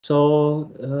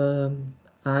So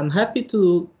I'm happy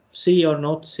to see or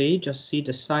not see, just see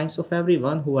the signs of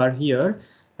everyone who are here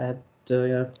at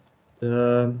the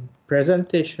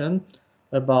presentation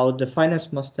about the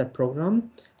Finance Master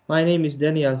Program. My name is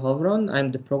Daniel Havron. I'm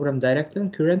the Program Director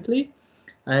currently,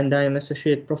 and I'm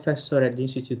Associate Professor at the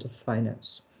Institute of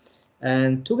Finance.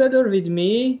 And together with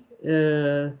me,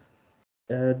 there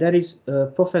is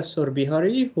Professor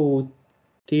Bihari, who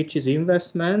teaches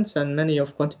investments and many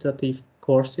of quantitative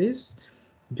courses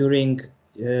during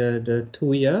the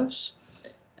 2 years.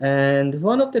 And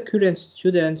one of the current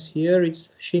students here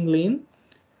is Xinglin,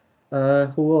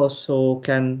 who also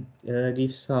can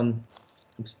give some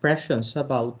expressions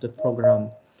about the program.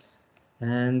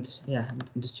 And yeah,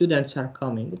 the students are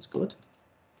coming, it's good.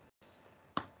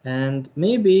 And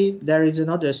maybe there is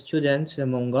another student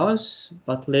among us,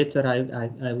 but later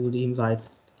I will invite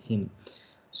him.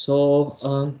 So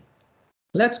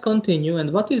let's continue.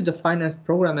 And what is the finance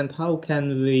program and how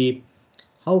can we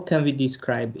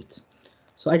describe it?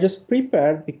 So I just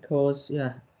prepared because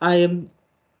I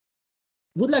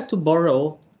would like to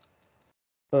borrow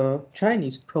a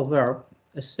Chinese proverb,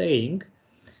 a saying.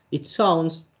 It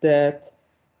sounds that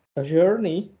a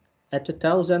journey at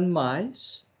 1,000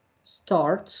 miles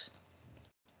starts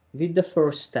with the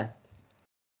first step.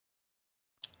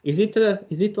 Is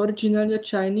it originally a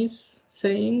Chinese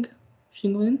saying,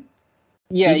 Xinglin?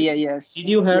 Yes. Did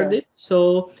you heard it?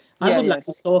 So I would like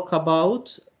to Yes. talk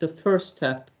about the first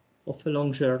step of a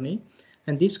long journey,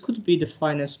 and this could be the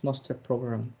Finance Master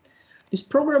Program. This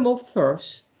program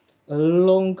offers a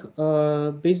long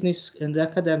business and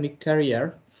academic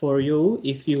career for you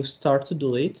if you start to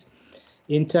do it.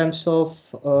 In terms of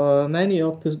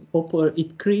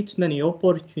it creates many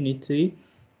opportunities,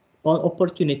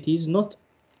 not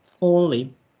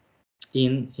only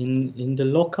in the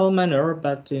local manner,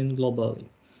 but in globally.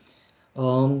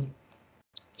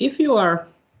 If you are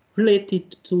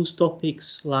related to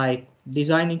topics like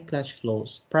designing cash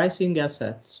flows, pricing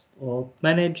assets, or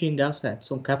managing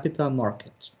assets on capital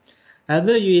markets,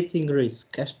 evaluating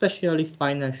risk, especially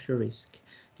financial risk,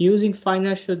 using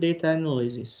financial data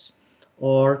analysis,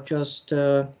 or just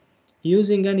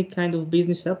using any kind of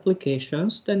business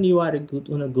applications, then you are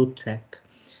on a good track.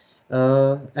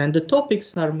 And the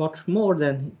topics are much more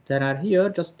than are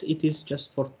here. It is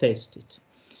just for tested.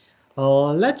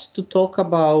 Let's talk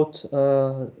about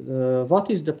what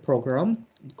is the program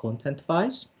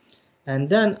content-wise, and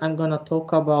then I'm gonna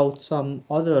talk about some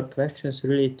other questions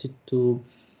related to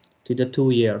the 2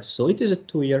 years. So it is a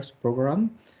 2 years program,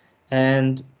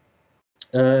 and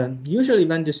usually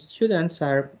when the students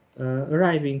are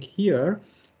arriving here,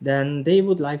 then they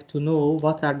would like to know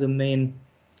what are the main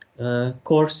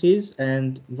courses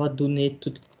and what do need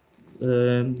to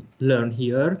learn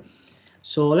here.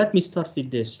 So let me start with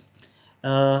this.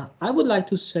 I would like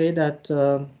to say that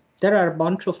there are a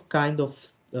bunch of kind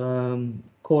of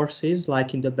courses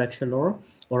like in the bachelor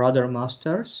or other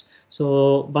masters.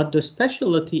 So, but the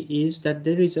specialty is that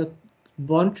there is a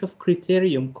bunch of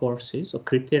criterium courses or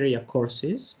criteria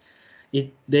courses.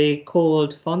 They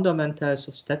called fundamentals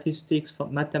of statistics,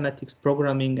 mathematics,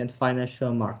 programming, and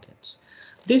financial markets.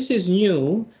 This is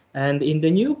new, and in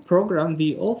the new program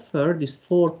we offer these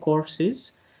 4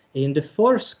 courses in the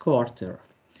first quarter.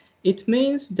 It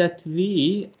means that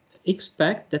we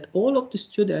expect that all of the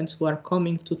students who are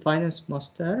coming to Finance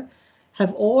Master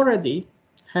have already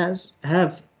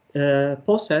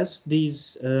possessed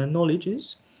these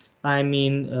knowledges. I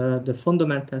mean, the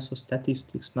fundamentals of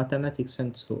statistics, mathematics,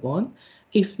 and so on.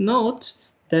 If not,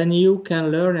 then you can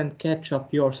learn and catch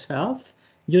up yourself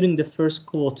during the first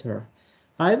quarter.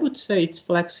 I would say it's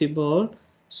flexible.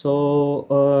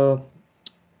 So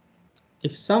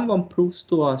if someone proves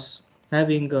to us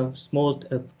having a small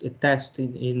test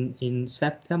in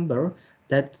September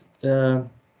that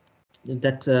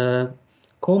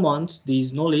commands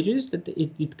these knowledges, that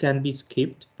it can be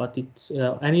skipped, but it's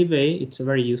anyway it's a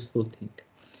very useful thing.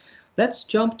 Let's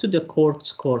jump to the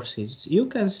courses. You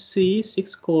can see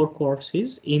 6 core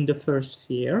courses in the first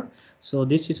year. So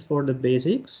this is for the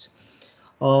basics.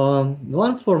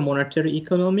 One for monetary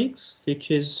economics,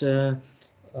 which is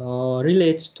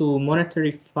relates to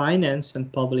monetary finance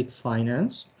and public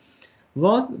finance.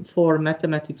 One for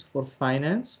mathematics for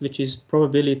finance, which is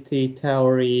probability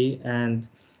theory and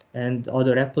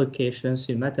other applications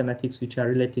in mathematics which are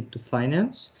related to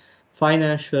finance.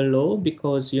 Financial law,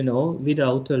 because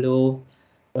without a law,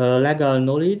 legal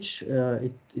knowledge,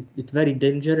 it's very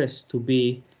dangerous to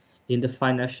be in the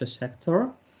financial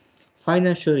sector.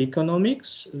 Financial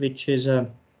economics, which is a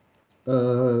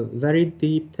very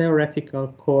deep theoretical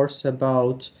course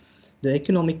about the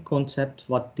economic concept,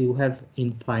 what you have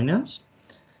in finance.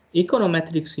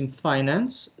 Econometrics in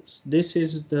Finance. This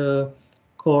is the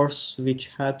course which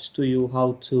helps to you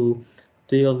how to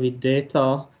deal with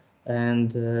data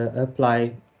and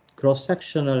apply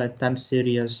cross-sectional and time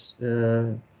series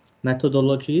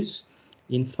methodologies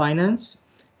in finance,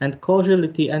 and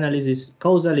causality analysis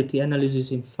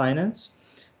in finance,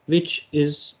 which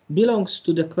belongs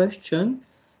to the question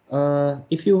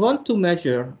if you want to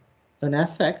measure an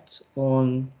effect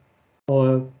on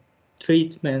a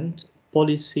treatment,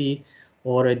 policy,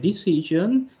 or a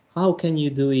decision, how can you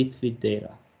do it with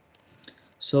data?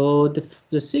 So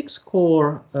the 6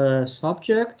 core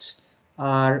subjects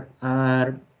are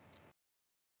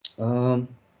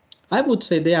I would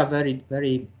say they are very,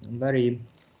 very, very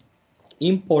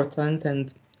important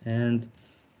and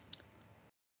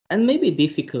maybe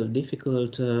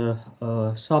difficult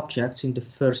subjects in the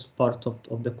first part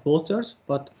of the quarters,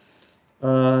 but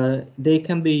they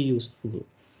can be useful.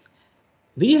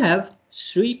 We have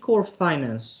 3 core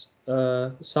finance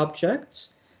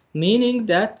subjects, meaning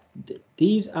that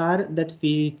these are that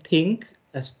we think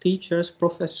as teachers,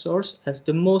 professors, as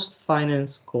the most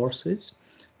finance courses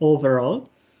overall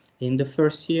in the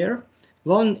first year.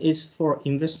 One is for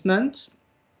investments,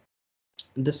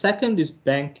 the second is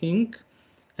banking,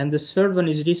 and the third one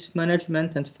is risk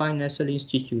management and financial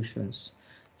institutions.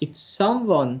 If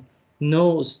someone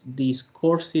knows these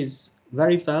courses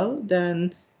very well,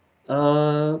 then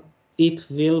it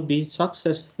will be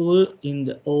successful in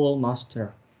the all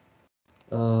master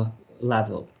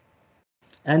level.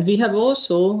 And we have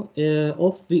also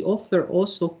we offer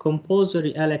also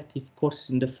compulsory elective courses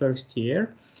in the first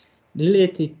year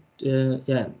related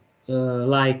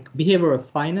like behavioral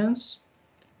finance,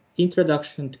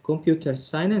 introduction to computer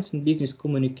science, and business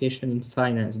communication in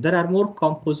finance. There are more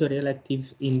compulsory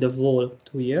electives in the whole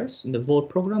 2 years in the whole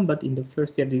program, but in the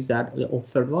first year these are the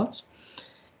offered ones.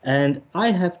 And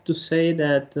I have to say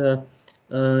that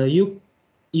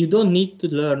you don't need to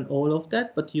learn all of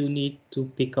that, but you need to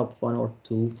pick up 1 or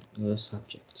 2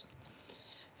 subjects.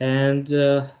 And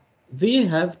we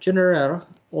have general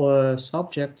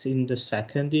subjects in the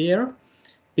second year.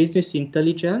 Business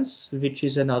intelligence, which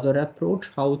is another approach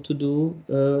how to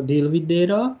deal with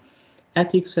data.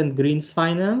 Ethics and green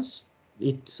finance.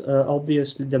 It's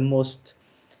obviously the most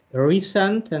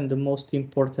recent and the most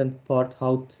important part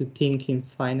how to think in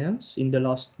finance in the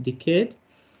last decade.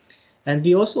 And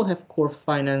we also have core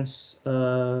finance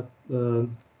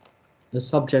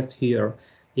subject here.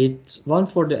 It's one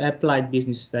for the applied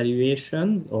business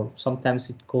valuation, or sometimes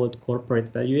it's called corporate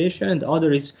valuation, and the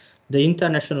other is the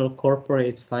international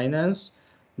corporate finance,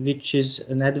 which is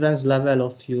an advanced level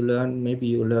of maybe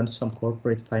you learned some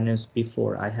corporate finance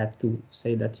before. I have to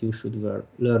say that you should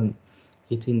learn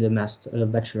it in the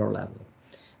bachelor level.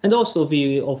 And also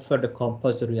we offer the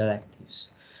compulsory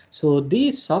electives. So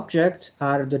these subjects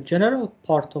are the general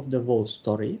part of the whole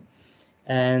story.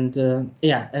 And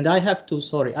and I have to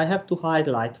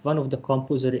highlight one of the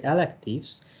compulsory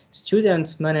electives,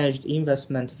 students managed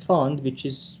investment fund, which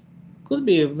could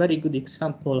be a very good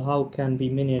example how can we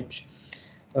manage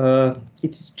the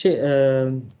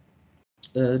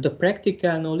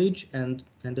practical knowledge and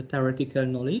the theoretical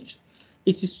knowledge.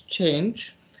 It is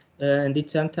change and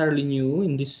it's entirely new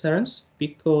in this sense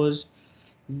because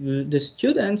the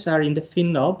students are in the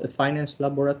FinLab, a finance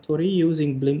laboratory,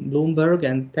 using Bloomberg,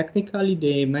 and technically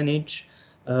they manage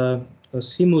a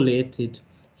simulated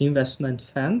investment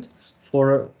fund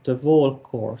for the whole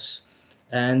course.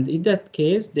 And in that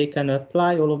case, they can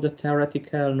apply all of the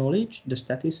theoretical knowledge, the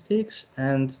statistics,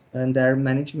 and their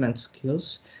management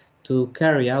skills to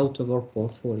carry out our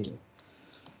portfolio.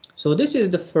 So this is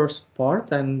the first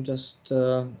part. I'm just,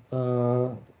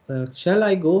 shall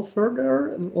I go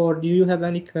further, or do you have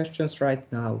any questions right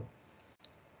now?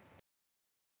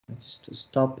 Just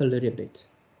stop a little bit.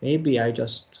 Maybe I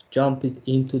just jump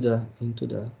into the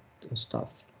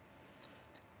stuff.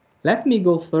 Let me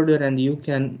go further, and you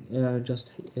can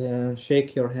just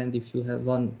shake your hand if you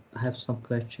have some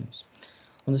questions.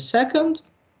 On the second,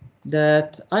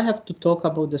 that I have to talk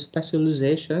about the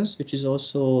specializations, which is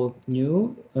also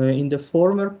new. In the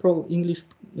former English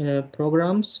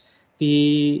programs,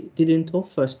 we didn't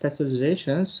offer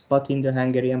specializations, but in the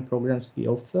Hungarian programs we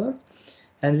offer.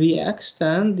 And we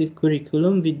extend the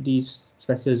curriculum with these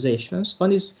specializations.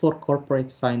 One is for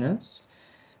corporate finance,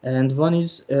 and one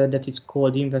is that it's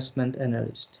called investment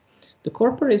analyst. The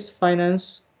corporate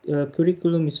finance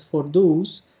curriculum is for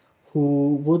those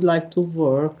who would like to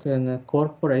work in a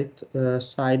corporate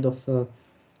side of the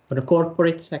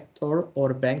corporate sector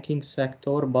or banking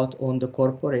sector, but on the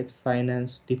corporate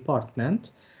finance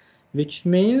department, which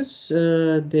means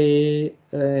they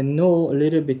know a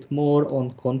little bit more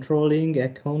on controlling,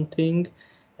 accounting,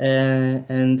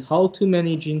 and how to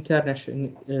manage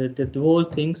international the whole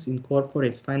things in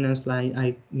corporate finance, like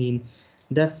I mean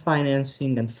debt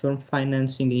financing and firm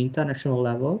financing at international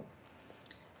level.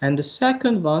 And the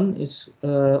second one is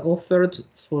offered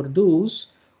for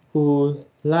those who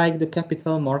like the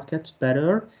capital markets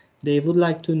better. They would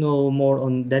like to know more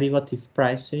on derivative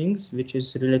pricings, which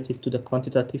is related to the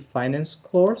quantitative finance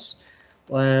course.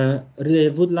 They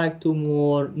would like to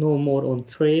know more on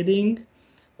trading,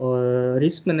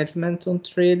 risk management on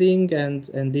trading,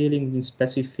 and dealing with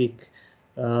specific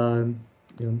you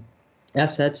know,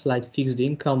 assets like fixed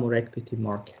income or equity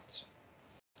markets.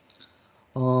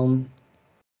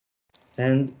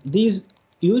 And these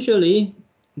usually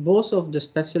both of the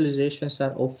specializations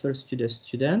are offered to the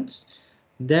students.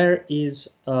 There is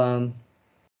a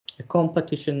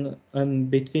competition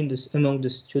between this among the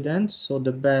students, so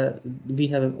we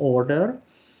have an order,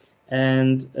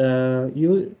 and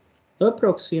you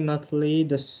approximately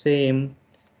the same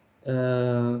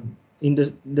in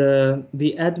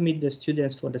we admit the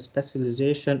students for the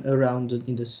specialization around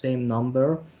in the same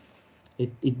number.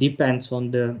 It depends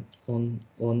on the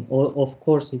of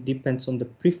course it depends on the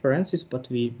preferences, but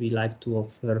we like to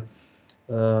offer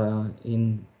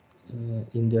in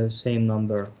the same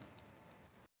number.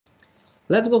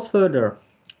 Let's go further.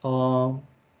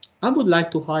 I would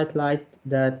like to highlight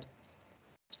that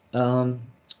the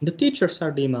teachers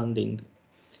are demanding,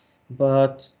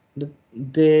 but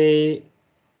they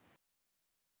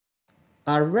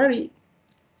are very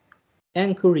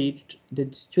encouraged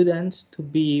the students to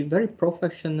be very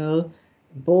professional,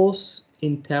 both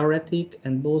in theoretic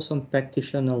and both on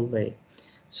practical way.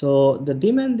 So the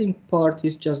demanding part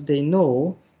is just they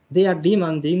are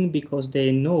demanding because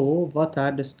they know what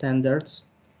are the standards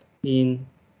in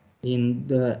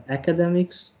the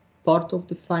academics part of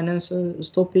the financial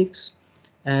topics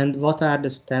and what are the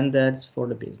standards for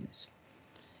the business.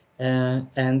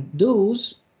 And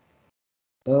those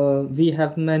we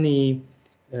have many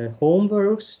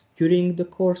homeworks during the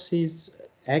courses,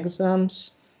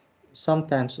 exams,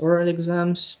 sometimes oral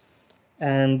exams,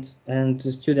 and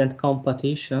the student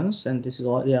competitions, and this is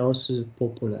all, they are also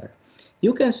popular.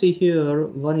 You can see here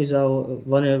one in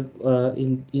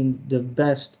the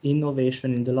best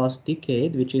innovation in the last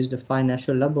decade, which is the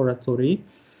financial laboratory,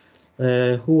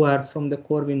 who are from the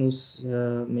Corvinus.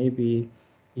 Maybe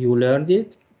you learned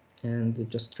it and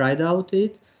just tried out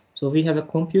it. So we have a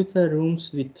computer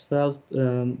rooms with 12,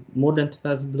 more than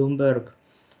 12 Bloomberg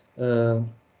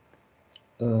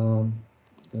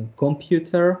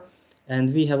computer,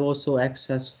 and we have also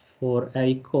access for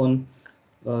Icon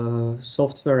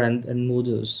software and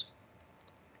Moody's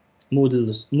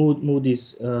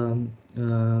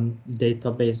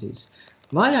databases.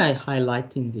 Why am I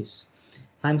highlighting this?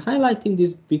 I'm highlighting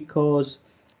this because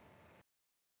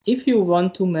if you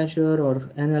want to measure or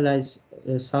analyze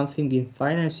something in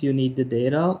finance, you need the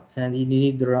data, and you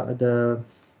need the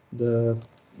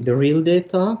real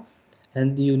data,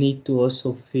 and you need to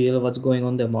also feel what's going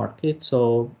on the market.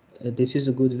 So this is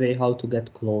a good way how to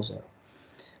get closer.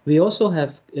 We also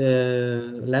have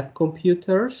lab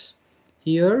computers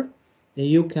here.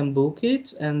 You can book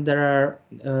it, and there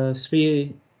are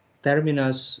 3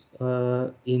 terminals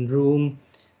in room.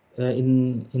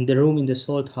 In the room in the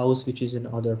Salt House, which is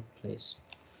another place.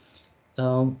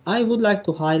 I would like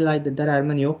to highlight that there are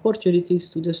many opportunities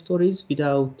to the stories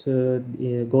without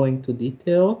going to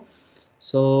detail.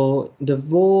 So the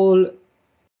whole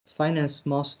Finance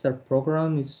Master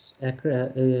program is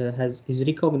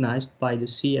recognized by the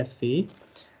CFE,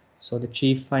 so the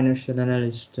Chief Financial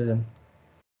Analyst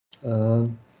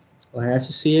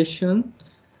Association,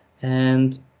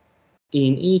 and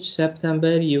in each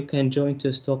September you can join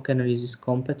the stock analysis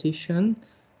competition,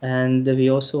 and we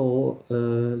also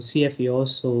CFE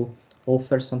also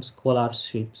offers some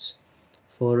scholarships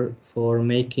for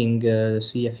making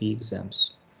CFE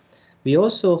exams. We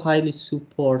also highly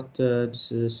support to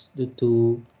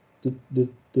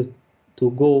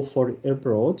go for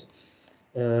abroad.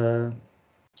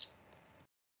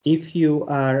 If you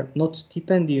are not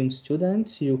stipendium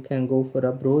students, you can go for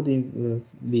abroad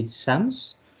with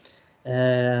SAMS.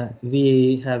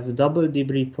 We have double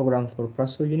degree program for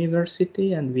Praso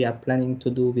University, and we are planning to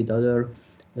do with other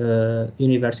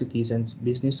universities and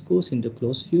business schools in the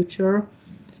close future.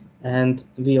 And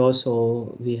we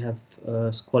have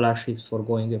scholarships for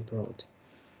going abroad.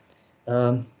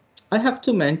 I have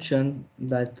to mention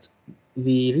that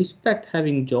we respect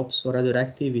having jobs or other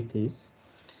activities,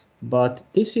 but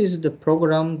this is the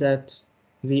program that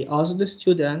we ask the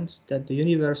students that the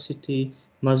university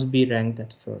must be ranked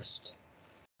at first.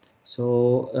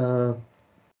 So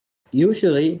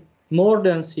usually more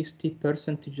than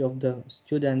 60% of the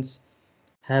students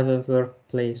have a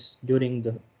workplace during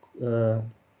the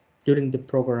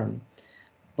program,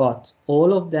 but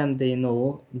all of them, they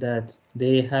know that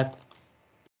they have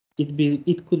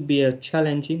it could be a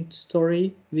challenging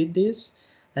story with this,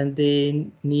 and they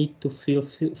need to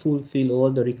fulfill all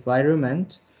the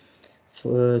requirements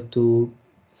for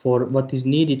what is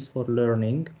needed for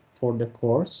learning for the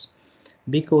course,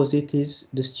 because it is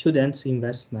the students'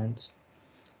 investments.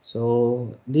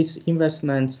 So these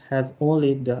investments have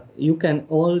you can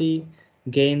only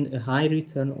gain a high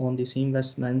return on this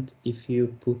investment if you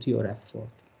put your effort.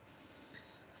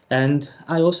 And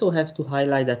I also have to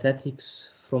highlight that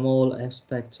ethics from all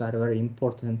aspects are very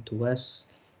important to us.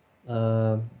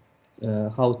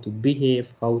 How to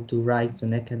behave, how to write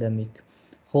an academic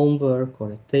homework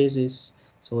or a thesis.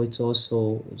 So it's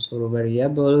also sort of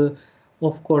variable.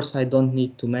 Of course, I don't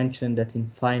need to mention that in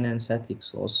finance,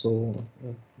 ethics also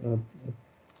a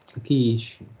key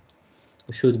issue,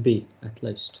 should be at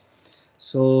least.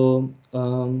 So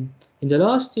in the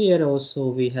last year also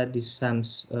we had this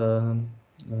SAMS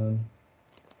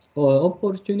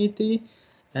opportunity,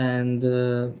 and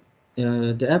the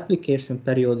application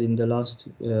period in the last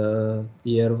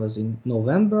year was in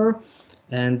November,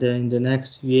 and in the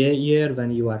next year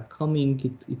when you are coming,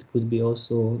 it could be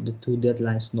also the two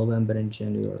deadlines, November and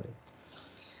January.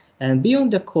 And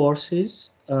beyond the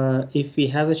courses, if we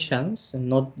have a chance and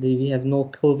we have no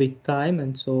COVID time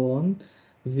and so on,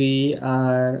 we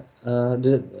are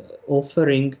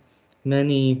offering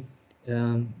many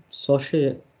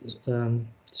social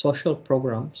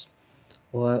programs,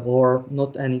 or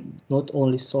not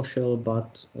only social,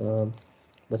 but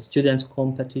students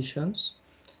competitions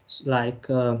like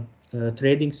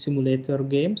trading simulator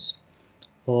games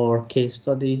or case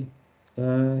study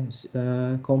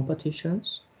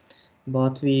competitions.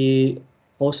 But we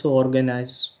also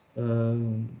organize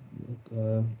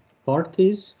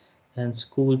parties and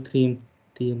school team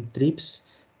trips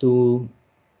to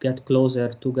get closer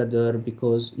together,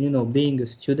 because being a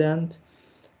student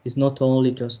is not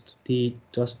only just to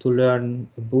learn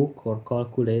a book or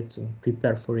calculate and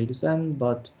prepare for exam,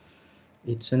 but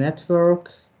it's a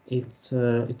network. It's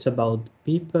about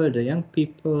the young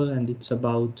people, and it's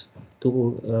about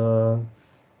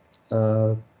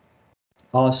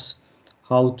us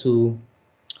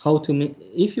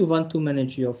if you want to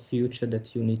manage your future,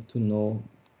 that you need to know,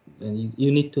 and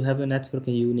you need to have a network,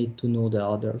 and you need to know the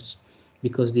others,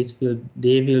 because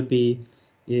they will be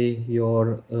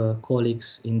your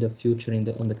colleagues in the future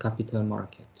on the capital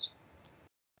markets.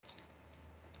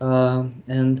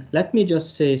 And let me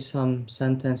just say some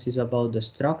sentences about the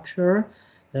structure.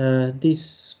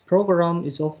 This program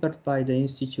is offered by the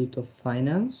Institute of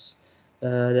Finance.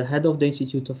 The head of the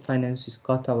Institute of Finance is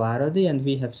Kata Váradi, and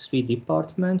we have 3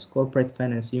 departments: corporate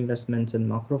finance, investment, and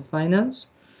macrofinance.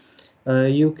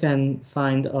 You can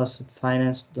find us at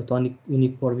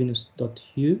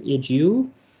finance.unicorvinus.edu.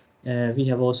 We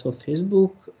have also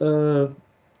Facebook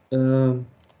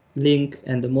link,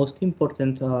 and the most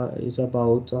important is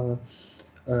about the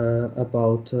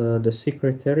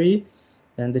secretary,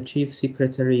 and the chief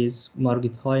secretary is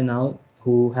Margit Hajnal,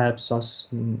 who helps us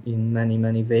in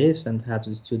many ways and helps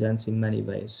the students in many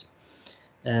ways.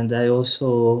 And I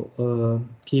also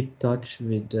keep touch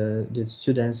with the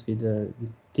students, with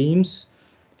teams,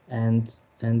 and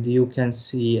you can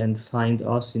see and find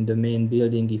us in the main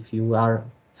building. If you are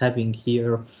having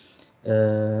here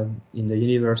in the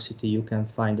university, you can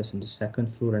find us on the 2nd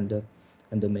floor and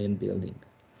the main building.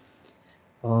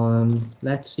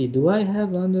 Let's see, do I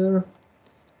have other?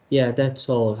 Yeah, that's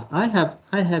all. I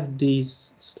have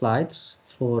these slides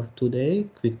for today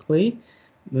quickly.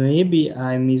 Maybe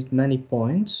I missed many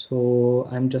points, so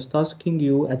I'm just asking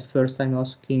you. At first, I'm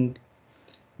asking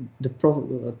the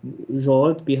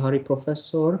Zsolt Bihari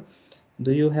professor,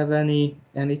 do you have any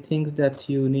things that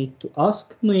you need to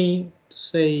ask me to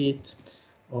say it,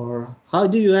 or how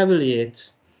do you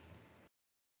evaluate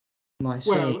my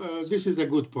saying? Well, this is a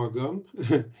good program.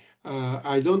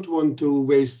 I don't want to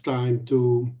waste time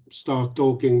to start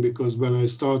talking, because when I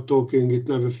start talking, it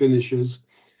never finishes.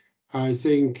 I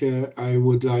think I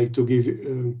would like to give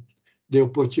the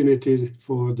opportunity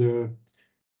for the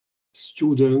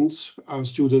students, our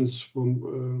students,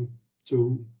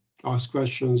 to ask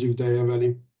questions if they have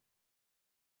any.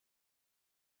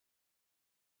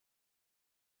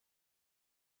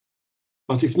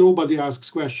 But if nobody asks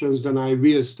questions, then I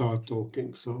will start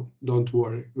talking. So don't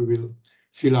worry, we will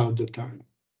fill out the time.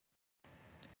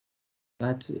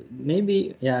 But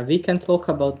maybe, yeah, we can talk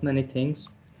about many things.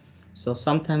 So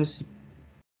sometimes,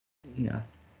 yeah.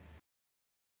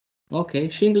 Okay,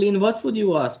 Shinglin, what would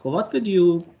you ask? Or what would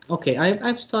you? Okay,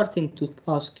 I'm starting to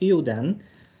ask you then.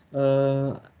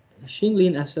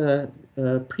 Xinglin, as a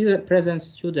present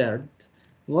student,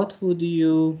 what would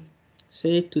you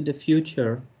say to the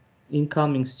future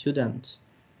incoming students?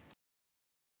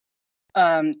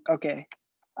 Okay.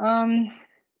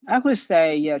 I would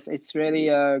say yes, it's really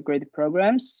great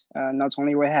programs. Not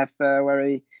only we have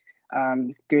very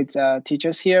good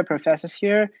teachers here, professors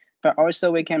here, but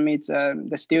also we can meet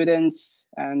the students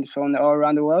and from all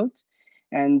around the world.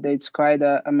 And it's quite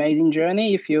an amazing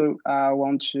journey if you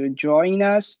want to join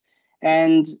us.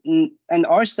 And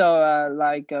also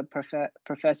like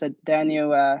Professor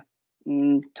Daniel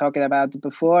talking about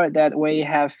before, that we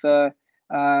have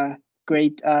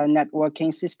great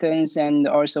networking systems, and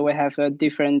also we have a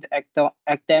different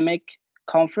academic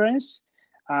conference.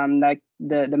 Like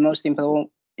the most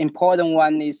important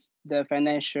one is the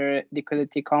financial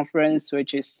liquidity conference,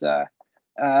 which is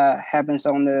happens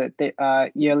on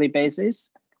the yearly basis,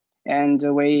 and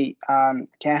we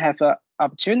can have an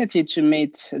opportunity to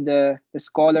meet the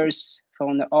scholars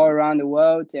from all around the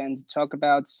world and talk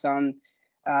about some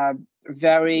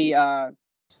very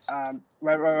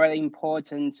very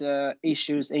important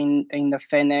issues in the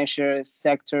financial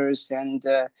sectors and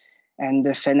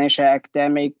the financial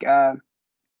academic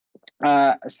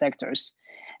sectors.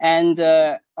 And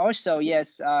also,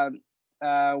 yes,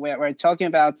 we're talking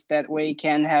about that we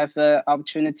can have an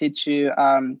opportunity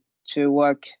to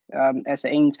work as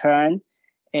an intern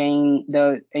in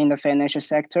the financial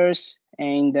sectors,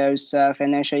 in those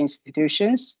financial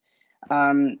institutions,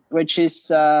 which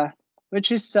is a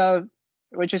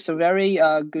very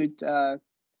good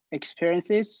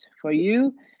experiences for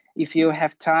you if you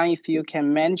have time, if you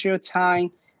can manage your time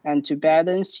and to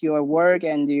balance your work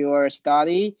and your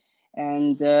study.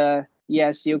 And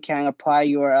yes, you can apply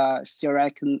your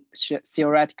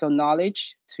theoretical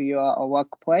knowledge to your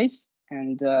workplace,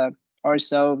 and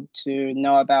also to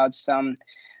know about some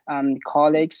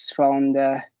colleagues from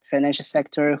the financial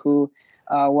sector who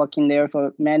are working there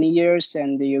for many years,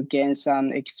 and you gain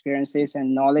some experiences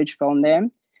and knowledge from them,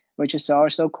 which is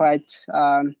also quite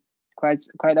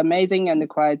amazing and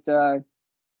quite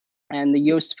and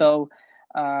useful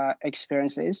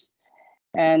experiences.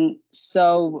 And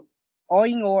so, all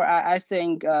in all, I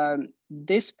think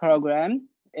this program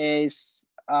is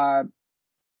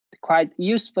quite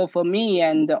useful for me,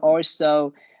 and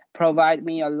also provide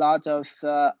me a lot of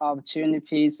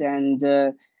opportunities and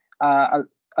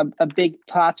a big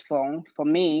platform for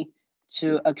me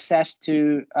to access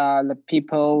to the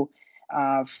people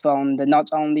from the not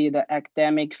only the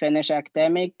financial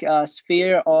academic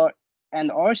sphere, and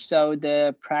also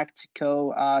the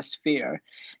practical sphere.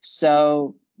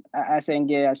 So I think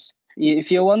yes,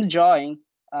 if you want to join,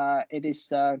 it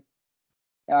is a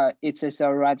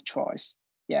right choice.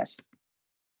 Yes.